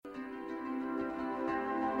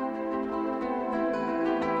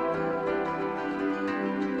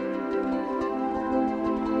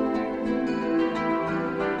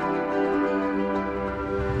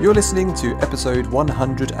You're listening to episode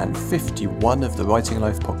 151 of the Writing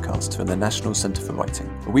Life podcast from the National Centre for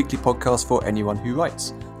Writing, a weekly podcast for anyone who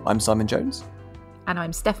writes. I'm Simon Jones. And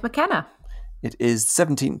I'm Steph McKenna. It is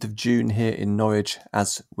 17th of June here in Norwich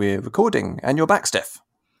as we're recording, and you're back, Steph.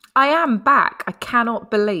 I am back. I cannot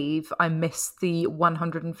believe I missed the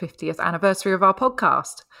 150th anniversary of our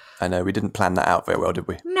podcast. I know, we didn't plan that out very well, did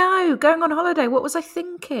we? No, going on holiday. What was I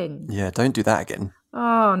thinking? Yeah, don't do that again.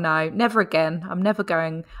 Oh, no, never again. I'm never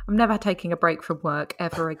taking a break from work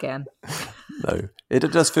ever again. No, it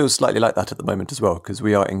does feel slightly like that at the moment as well, because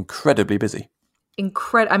we are incredibly busy.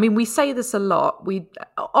 I mean, we say this a lot.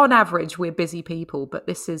 On average, we're busy people, but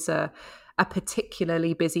this is a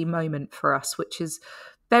particularly busy moment for us, which is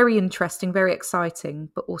very interesting, very exciting,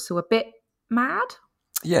 but also a bit mad.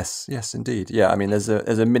 Yes, indeed. Yeah, I mean, there's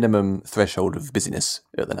a minimum threshold of busyness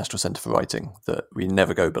at the National Centre for Writing that we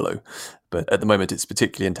never go below. But at the moment, it's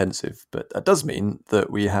particularly intensive. But that does mean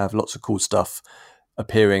that we have lots of cool stuff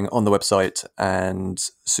appearing on the website and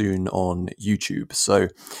soon on YouTube. So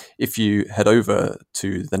if you head over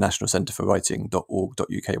to the National Centre for Writing.org.uk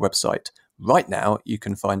website, right now you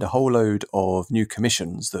can find a whole load of new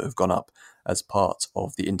commissions that have gone up as part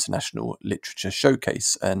of the International Literature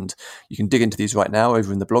Showcase. And you can dig into these right now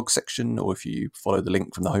over in the blog section, or if you follow the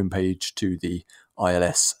link from the homepage to the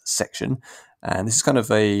ILS section. And this is kind of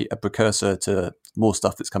a precursor to more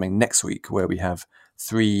stuff that's coming next week, where we have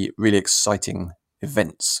 3 really exciting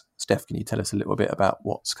events. Steph, can you tell us a little bit about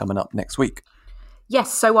what's coming up next week?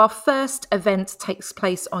 Yes, so our first event takes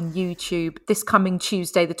place on YouTube this coming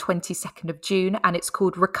Tuesday, the 22nd of June, and it's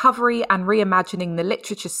called Recovery and Reimagining the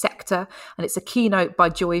Literature Sector, and it's a keynote by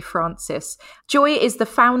Joy Francis. Joy is the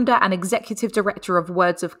founder and executive director of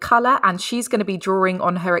Words of Colour, and she's going to be drawing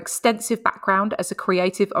on her extensive background as a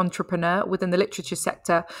creative entrepreneur within the literature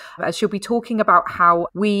sector, as she'll be talking about how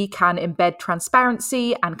we can embed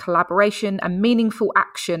transparency and collaboration and meaningful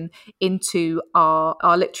action into our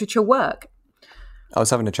literature work. I was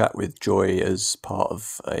having a chat with Joy as part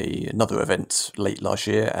of another event late last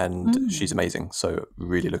year, and she's amazing. So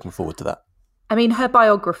really looking forward to that. I mean, her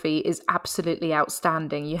biography is absolutely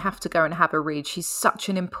outstanding. You have to go and have a read. She's such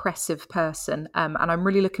an impressive person. And I'm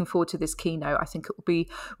really looking forward to this keynote. I think it will be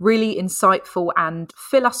really insightful and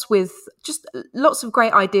fill us with just lots of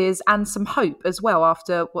great ideas and some hope as well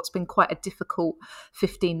after what's been quite a difficult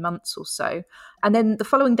 15 months or so. And then the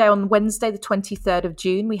following day on Wednesday, the 23rd of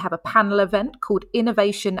June, we have a panel event called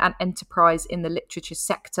Innovation and Enterprise in the Literature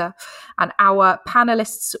Sector. And our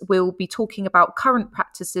panelists will be talking about current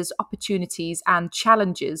practices, opportunities and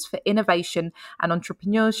challenges for innovation and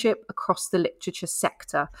entrepreneurship across the literature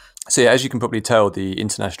sector. So yeah, as you can probably tell, the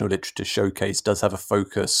International Literature Showcase does have a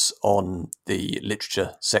focus on the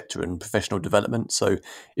literature sector and professional development. So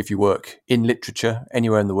if you work in literature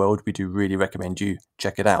anywhere in the world, we do really recommend you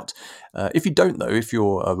check it out. If you don't know, if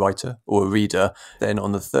you're a writer or a reader, then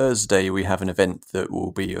on the Thursday we have an event that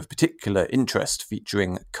will be of particular interest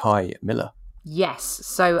featuring Kai Miller. Yes,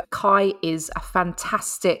 so Kai is a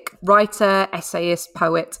fantastic writer, essayist,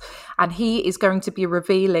 poet, and he is going to be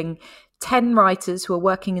revealing 10 writers who are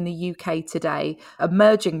working in the UK today,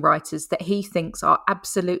 emerging writers that he thinks are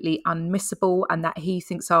absolutely unmissable and that he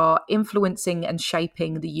thinks are influencing and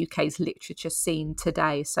shaping the UK's literature scene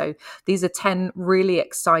today. So these are 10 really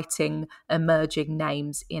exciting emerging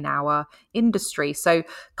names in our industry. So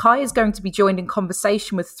Kai is going to be joined in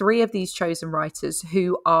conversation with 3 of these chosen writers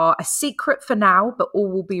who are a secret for now, but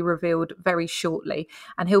all will be revealed very shortly.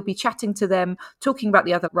 And he'll be chatting to them, talking about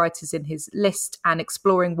the other writers in his list and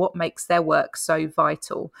exploring what makes their work so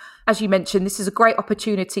vital. As you mentioned, this is a great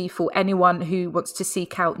opportunity for anyone who wants to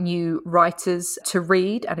seek out new writers to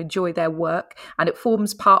read and enjoy their work. And it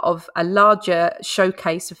forms part of a larger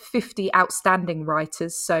showcase of 50 outstanding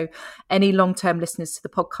writers. So any long-term listeners to the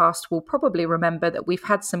podcast will probably remember that we've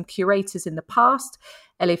had some curators in the past,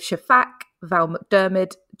 Elif Shafak, Val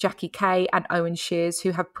McDermid, Jackie Kay and Owen Shears,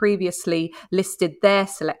 who have previously listed their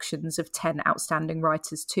selections of 10 outstanding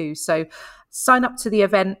writers too. So sign up to the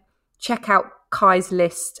event, check out Kai's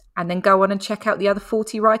list, and then go on and check out the other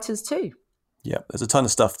 40 writers too. Yeah, there's a ton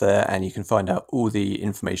of stuff there, and you can find out all the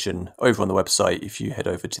information over on the website if you head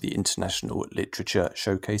over to the International Literature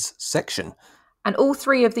Showcase section. And all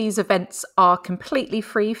 3 of these events are completely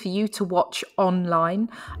free for you to watch online.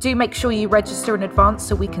 Do make sure you register in advance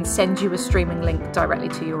so we can send you a streaming link directly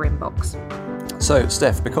to your inbox. So,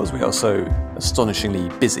 Steph, because we are so astonishingly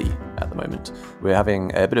busy at the moment, we're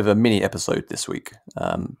having a bit of a mini episode this week.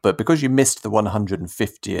 But because you missed the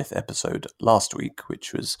 150th episode last week,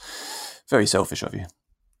 which was very selfish of you.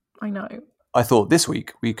 I know. I thought this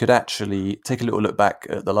week we could actually take a little look back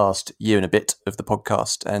at the last year and a bit of the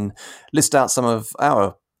podcast and list out some of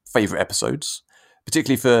our favourite episodes,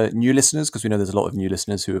 particularly for new listeners, because we know there's a lot of new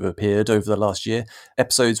listeners who have appeared over the last year,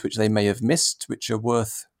 episodes which they may have missed, which are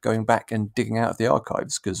worth going back and digging out of the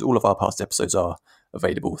archives, because all of our past episodes are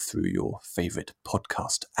available through your favourite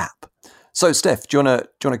podcast app. So, Steph, do you want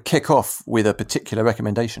to kick off with a particular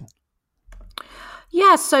recommendation?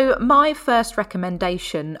 Yeah, so my first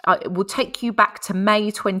recommendation will take you back to May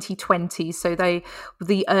 2020. So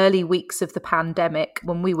the early weeks of the pandemic,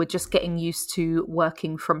 when we were just getting used to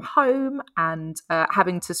working from home and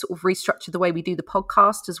having to sort of restructure the way we do the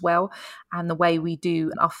podcast as well, and the way we do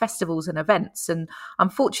our festivals and events. And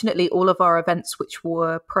unfortunately, all of our events which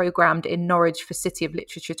were programmed in Norwich for City of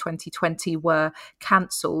Literature 2020 were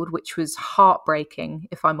cancelled, which was heartbreaking,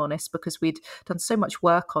 if I'm honest, because we'd done so much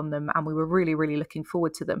work on them and we were really, really looking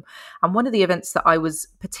forward to them. And one of the events that I was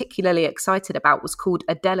particularly excited about was called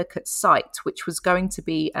A Delicate Sight, which was going to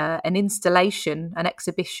be an installation, an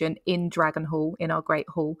exhibition in Dragon Hall, in our Great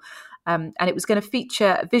Hall. And it was going to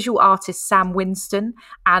feature visual artist Sam Winston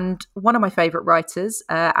and one of my favourite writers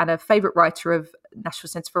and a favourite writer of National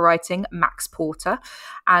Centre for Writing, Max Porter.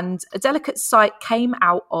 And A Delicate Sight came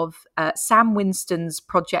out of Sam Winston's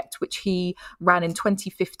project, which he ran in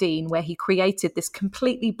 2015, where he created this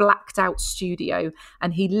completely blacked out studio,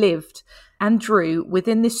 and he lived and drew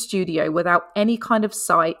within this studio without any kind of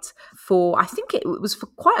sight for, I think it was for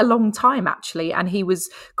quite a long time, actually. And he was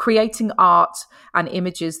creating art and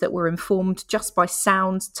images that were informed just by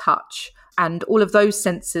sound, touch, and all of those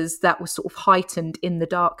senses that were sort of heightened in the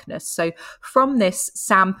darkness. So from this,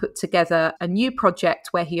 Sam put together a new project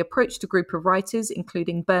where he approached a group of writers,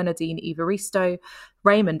 including Bernardine Evaristo,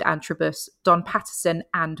 Raymond Antrobus, Don Patterson,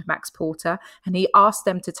 and Max Porter, and he asked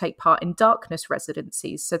them to take part in darkness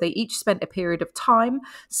residencies. So they each spent a period of time,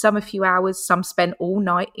 some a few hours, some spent all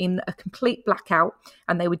night in a complete blackout,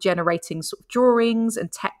 and they were generating sort of drawings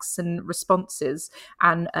and texts and responses,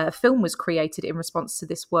 and a film was created in response to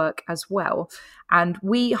this work as well. And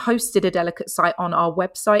we hosted A Delicate Sight on our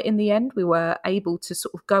website in the end. We were able to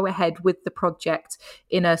sort of go ahead with the project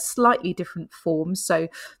in a slightly different form. So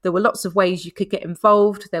there were lots of ways you could get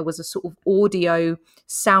involved. There was a sort of audio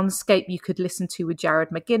soundscape you could listen to with Jared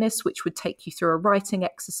McGuinness, which would take you through a writing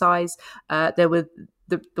exercise. There were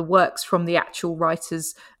the works from the actual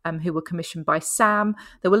writers who were commissioned by Sam.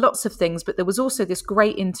 There were lots of things, but there was also this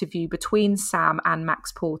great interview between Sam and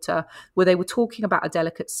Max Porter where they were talking about A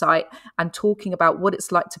Delicate Sight and talking about what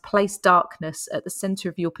it's like to place darkness at the center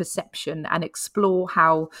of your perception and explore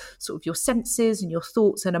how sort of your senses and your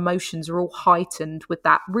thoughts and emotions are all heightened with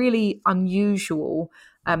that really unusual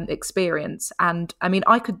experience. And I mean,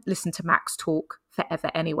 I could listen to Max talk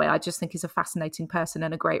forever anyway. I just think he's a fascinating person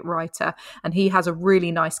and a great writer, and he has a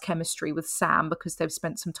really nice chemistry with Sam because they've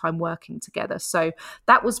spent some time working together. So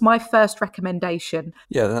that was my first recommendation.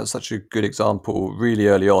 Yeah, that's such a good example really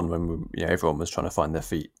early on when everyone was trying to find their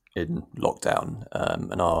feet in lockdown,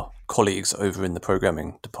 and our colleagues over in the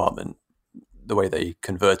programming department, the way they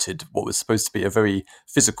converted what was supposed to be a very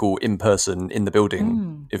physical, in-person,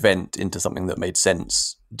 in-the-building event into something that made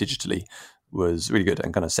sense digitally was really good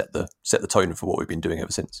and kind of set the tone for what we've been doing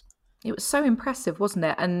ever since. It was so impressive, wasn't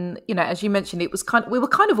it? And, as you mentioned, we were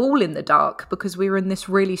kind of all in the dark because we were in this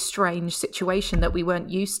really strange situation that we weren't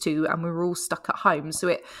used to, and we were all stuck at home. So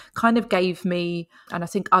it kind of gave me, and I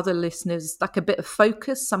think other listeners, like a bit of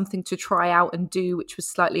focus, something to try out and do, which was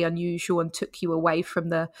slightly unusual and took you away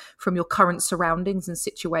from your current surroundings and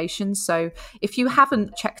situations. So if you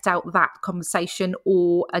haven't checked out that conversation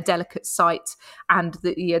or A Delicate Sight and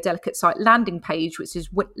the A Delicate Sight landing page, which is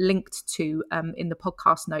linked to in the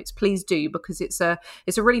podcast notes, please do, because it's a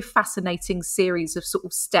really fascinating series of sort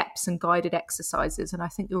of steps and guided exercises, and I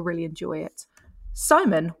think you'll really enjoy it.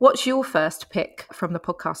 Simon, what's your first pick from the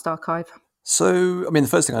podcast archive? So, I mean, the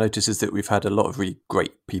first thing I noticed is that we've had a lot of really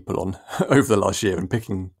great people on over the last year, and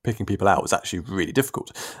picking people out was actually really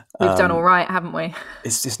difficult. We've done all right, haven't we?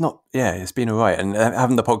 It's not, it's been all right, and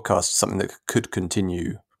having the podcast something that could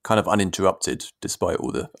continue kind of uninterrupted despite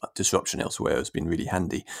all the disruption elsewhere has been really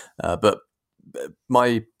handy. But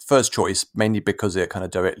my first choice, mainly because it kind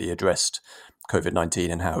of directly addressed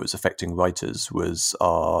COVID-19 and how it was affecting writers, was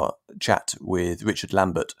our chat with Richard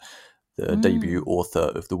Lambert, the debut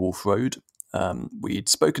author of The Wolf Road. We'd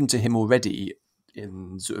spoken to him already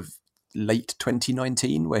in sort of late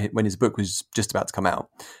 2019 when his book was just about to come out.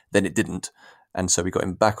 Then it didn't. And so we got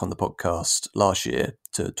him back on the podcast last year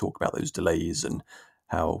to talk about those delays and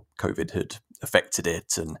how COVID had affected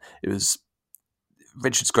it. And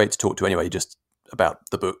Richard's great to talk to anyway, just about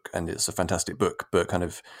the book, and it's a fantastic book, but kind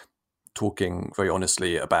of talking very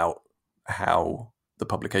honestly about how the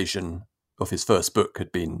publication of his first book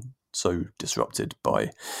had been so disrupted by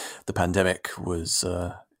the pandemic was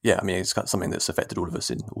yeah, I mean, it's got something that's affected all of us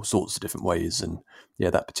in all sorts of different ways. And yeah,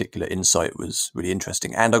 that particular insight was really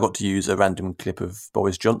interesting. And I got to use a random clip of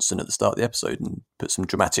Boris Johnson at the start of the episode and put some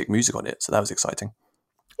dramatic music on it. So that was exciting.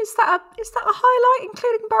 Is that a highlight,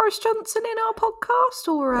 including Boris Johnson in our podcast,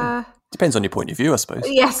 or? Depends on your point of view, I suppose.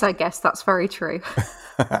 Yes, I guess that's very true.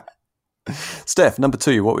 Steph, number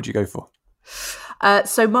 2, what would you go for?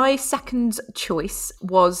 So my second choice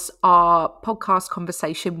was our podcast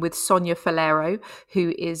conversation with Sonia Falero,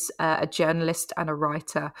 who is a journalist and a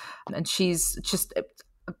writer. And she's just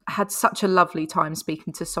had such a lovely time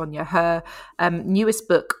speaking to Sonia. Her newest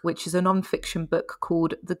book, which is a non-fiction book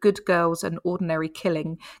called The Good Girls and Ordinary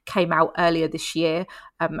Killing, came out earlier this year.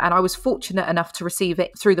 And I was fortunate enough to receive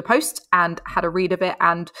it through the post and had a read of it.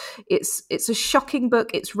 And it's a shocking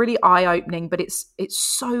book. It's really eye-opening, but it's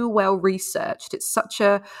so well researched. It's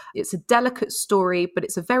a delicate story, but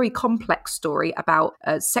it's a very complex story about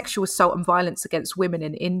sexual assault and violence against women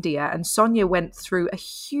in India. And Sonia went through a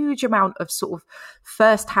huge amount of sort of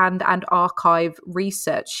first-hand and archive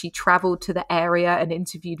research. She traveled to the area and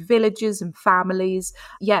interviewed villagers and families.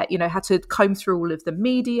 Yeah, had to comb through all of the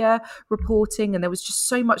media reporting, and there was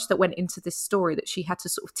just so much that went into this story that she had to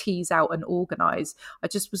sort of tease out and organize. I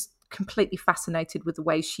just was completely fascinated with the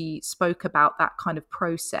way she spoke about that kind of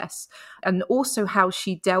process, and also how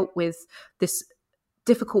she dealt with this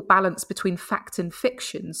difficult balance between fact and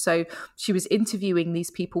fiction. So she was interviewing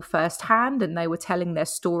these people firsthand, and they were telling their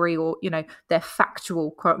story, or their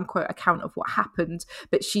factual quote unquote account of what happened,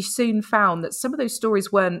 but she soon found that some of those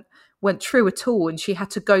stories weren't true at all, and she had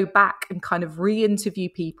to go back and kind of re-interview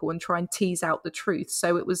people and try and tease out the truth.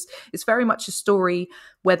 So it's very much a story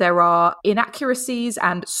where there are inaccuracies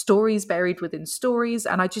and stories buried within stories,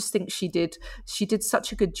 and I just think she did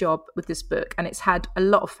such a good job with this book, and it's had a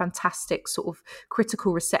lot of fantastic sort of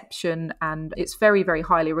critical reception, and it's very, very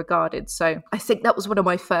highly regarded. So I think that was one of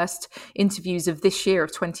my first interviews of this year,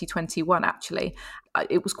 of 2021 actually.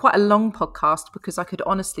 It was quite a long podcast because I could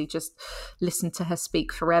honestly just listen to her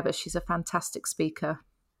speak forever. She's a fantastic speaker.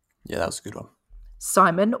 Yeah, that was a good one.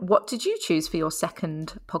 Simon, what did you choose for your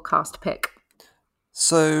second podcast pick?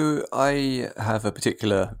 So I have a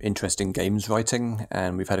particular interest in games writing,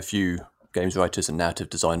 and we've had a few games writers and narrative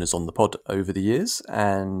designers on the pod over the years.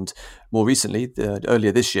 And more recently,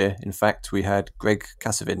 earlier this year, in fact, we had Greg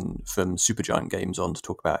Kasavin from Supergiant Games on to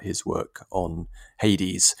talk about his work on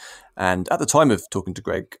Hades. And at the time of talking to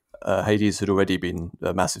Greg, Hades had already been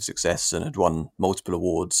a massive success and had won multiple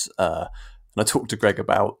awards. And I talked to Greg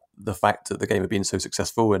about the fact that the game had been so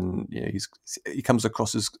successful, and he comes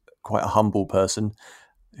across as quite a humble person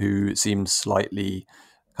who seemed slightly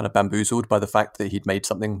kind of bamboozled by the fact that he'd made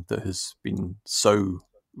something that has been so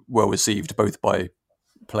well received both by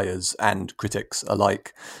players and critics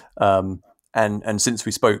alike. And since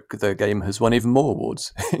we spoke, the game has won even more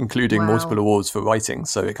awards, including multiple awards for writing.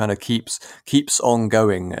 So it kind of keeps on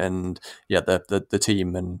going. And yeah, the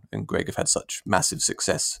team and Greg have had such massive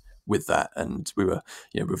success with that. And we're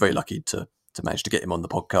very lucky to manage to get him on the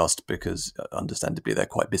podcast because understandably they're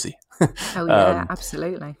quite busy. Oh yeah,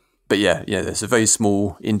 absolutely. But yeah, there's a very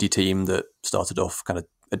small indie team that started off kind of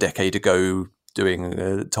a decade ago doing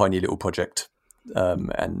a tiny little project.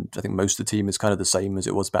 And I think most of the team is kind of the same as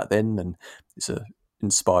it was back then. And it's an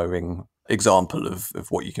inspiring example of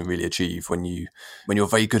what you can really achieve when you're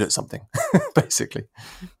very good at something, basically.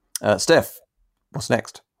 Steph, what's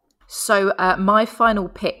next? So my final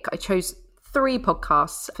pick, I chose 3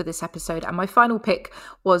 podcasts for this episode, and my final pick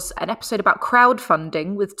was an episode about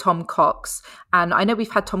crowdfunding with Tom Cox. And I know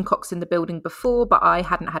we've had Tom Cox in the building before, but I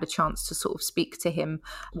hadn't had a chance to sort of speak to him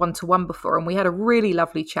one-to-one before, and we had a really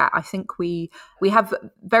lovely chat. I think we have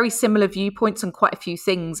very similar viewpoints on quite a few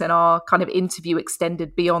things, and our kind of interview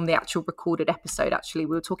extended beyond the actual recorded episode. Actually,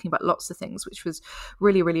 we were talking about lots of things, which was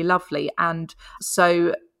really, really lovely. And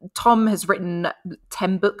so Tom has written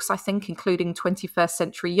 10 books, I think, including 21st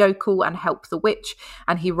Century Yokel and Help the Witch.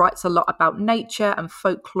 And he writes a lot about nature and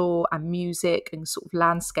folklore and music and sort of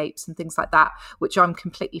landscapes and things like that, which I'm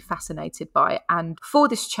completely fascinated by. And for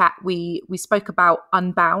this chat, we spoke about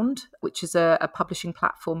Unbound, which is a publishing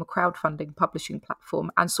platform, a crowdfunding publishing platform,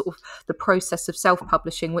 and sort of the process of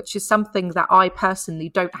self-publishing, which is something that I personally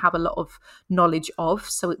don't have a lot of knowledge of.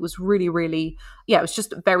 So it was really, really, it was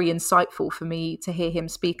just very insightful for me to hear him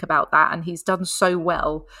speak about that, and he's done so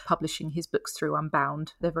well publishing his books through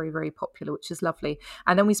Unbound. They're very, very popular, which is lovely.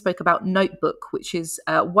 And then we spoke about Notebook, which is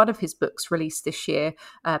one of his books released this year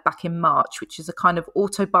back in March, which is a kind of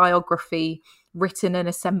autobiography written and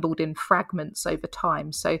assembled in fragments over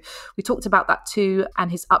time. So we talked about that too, and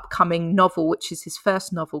his upcoming novel, which is his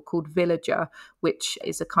first novel called Villager, which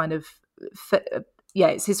is a kind of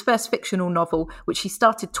it's his first fictional novel, which he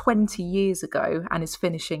started 20 years ago and is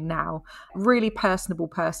finishing now. Really personable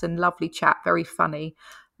person, lovely chap, very funny.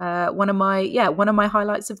 One of my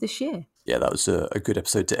highlights of this year. Yeah, that was a good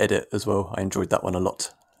episode to edit as well. I enjoyed that one a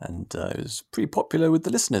lot. And it was pretty popular with the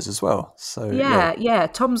listeners as well. So yeah.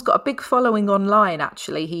 Tom's got a big following online,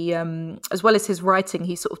 actually. He, as well as his writing,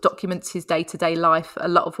 he sort of documents his day-to-day life, a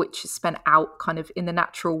lot of which is spent out kind of in the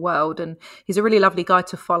natural world. And he's a really lovely guy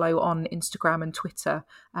to follow on Instagram and Twitter.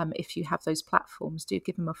 If you have those platforms, do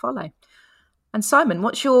give him a follow. And Simon,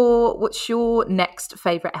 what's your next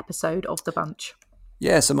favourite episode of the bunch?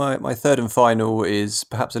 Yeah, so my third and final is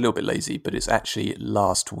perhaps a little bit lazy, but it's actually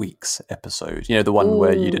last week's episode. You know, the one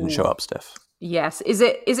where you didn't show up, Steph. Yes. Is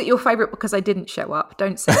it your favourite because I didn't show up?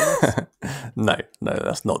 Don't say this. No,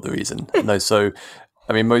 that's not the reason. No, so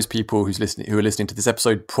I mean, most people who are listening to this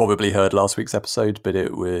episode probably heard last week's episode, but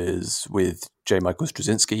it was with J. Michael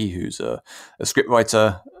Straczynski, who's a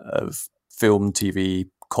scriptwriter of film, TV,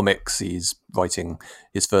 comics. He's writing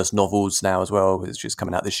his first novels now as well, which is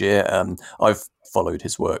coming out this year. I've followed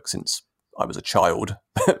his work since I was a child,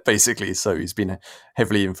 basically, so he's been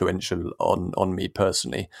heavily influential on me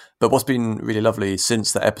personally. But what's been really lovely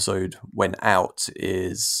since that episode went out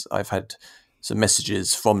is I've had some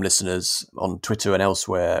messages from listeners on Twitter and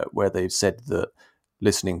elsewhere where they've said that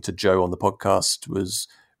listening to Joe on the podcast was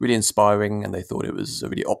really inspiring, and they thought it was a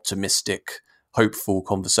really optimistic, hopeful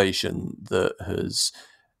conversation that has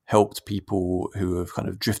helped people who have kind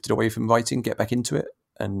of drifted away from writing get back into it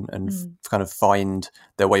and kind of find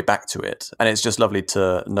their way back to it. And it's just lovely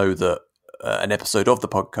to know that an episode of the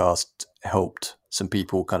podcast helped some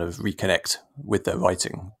people kind of reconnect with their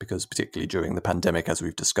writing, because particularly during the pandemic, as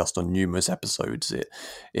we've discussed on numerous episodes, it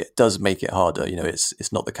does make it harder. You know,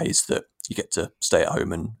 it's not the case that you get to stay at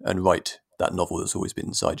home and write that novel that's always been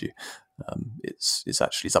inside you. It's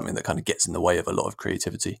actually something that kind of gets in the way of a lot of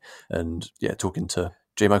creativity. And yeah, talking to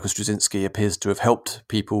J. Michael Straczynski appears to have helped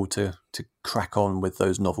people to crack on with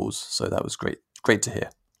those novels. So that was great to hear.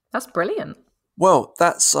 That's brilliant. Well,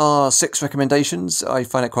 that's our 6 recommendations. I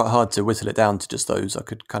find it quite hard to whittle it down to just those. I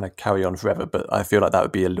could kind of carry on forever, but I feel like that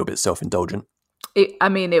would be a little bit self-indulgent. It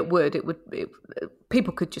would.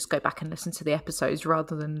 People could just go back and listen to the episodes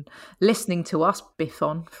rather than listening to us biff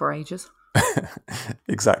on for ages.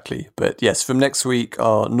 Exactly. But yes, from next week,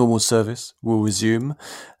 our normal service will resume.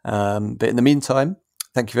 But in the meantime,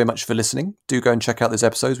 thank you very much for listening. Do go and check out those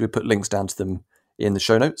episodes. We'll put links down to them in the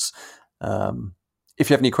show notes. If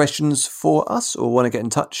you have any questions for us or want to get in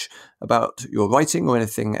touch about your writing or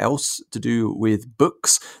anything else to do with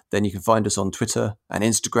books, then you can find us on Twitter and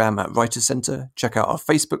Instagram at Writers Centre. Check out our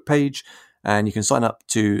Facebook page, and you can sign up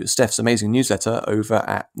to Steph's amazing newsletter over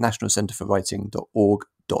at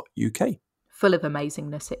nationalcentreforwriting.org.uk. Full of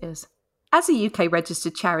amazingness it is. As a UK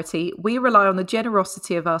registered charity, we rely on the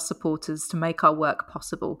generosity of our supporters to make our work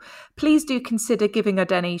possible. Please do consider giving a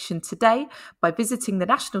donation today by visiting the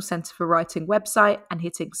National Centre for Writing website and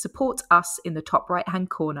hitting Support Us in the top right-hand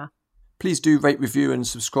corner. Please do rate, review and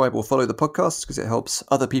subscribe or follow the podcast, because it helps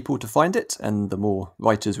other people to find it, and the more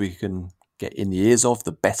writers we can get in the ears of,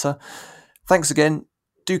 the better. Thanks again.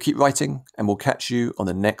 Do keep writing, and we'll catch you on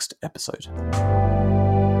the next episode.